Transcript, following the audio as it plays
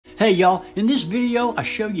Hey y'all, in this video I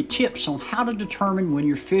show you tips on how to determine when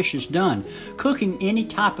your fish is done. Cooking any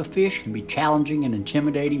type of fish can be challenging and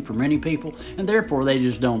intimidating for many people, and therefore they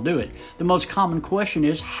just don't do it. The most common question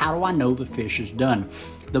is, how do I know the fish is done?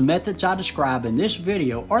 The methods I describe in this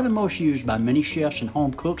video are the most used by many chefs and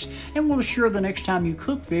home cooks and will assure the next time you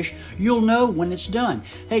cook fish, you'll know when it's done.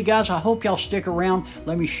 Hey guys, I hope y'all stick around.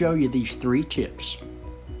 Let me show you these 3 tips.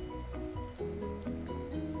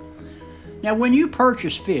 Now, when you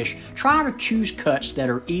purchase fish, try to choose cuts that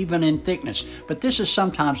are even in thickness, but this is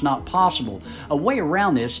sometimes not possible. A way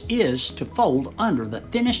around this is to fold under the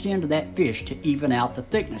thinnest end of that fish to even out the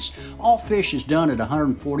thickness. All fish is done at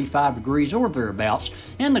 145 degrees or thereabouts,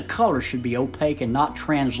 and the color should be opaque and not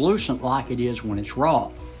translucent like it is when it's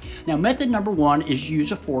raw. Now, method number 1 is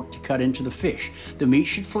use a fork to cut into the fish. The meat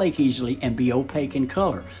should flake easily and be opaque in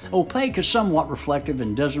color. Opaque is somewhat reflective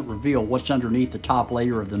and doesn't reveal what's underneath the top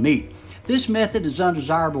layer of the meat. This method is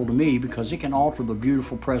undesirable to me because it can alter the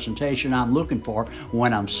beautiful presentation I'm looking for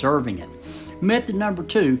when I'm serving it. Method number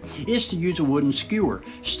 2 is to use a wooden skewer.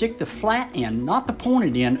 Stick the flat end, not the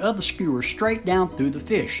pointed end, of the skewer straight down through the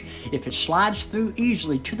fish. If it slides through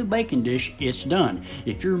easily to the baking dish, it's done.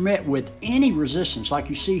 If you're met with any resistance like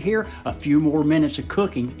you see here, a few more minutes of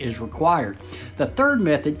cooking is required. The third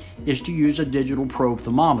method is to use a digital probe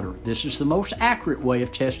thermometer. This is the most accurate way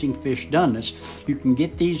of testing fish doneness. You can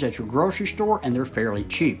get these at your grocery store and they're fairly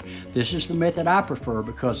cheap. This is the method I prefer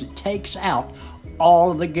because it takes out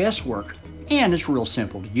all of the guesswork and it's real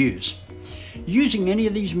simple to use. Using any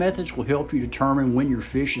of these methods will help you determine when your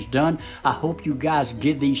fish is done. I hope you guys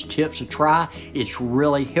give these tips a try. It's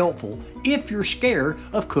really helpful if you're scared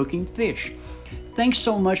of cooking fish. Thanks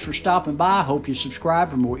so much for stopping by. I hope you subscribe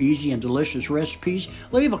for more easy and delicious recipes.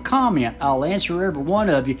 Leave a comment. I'll answer every one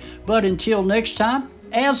of you. But until next time,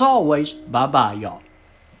 as always, bye-bye, y'all.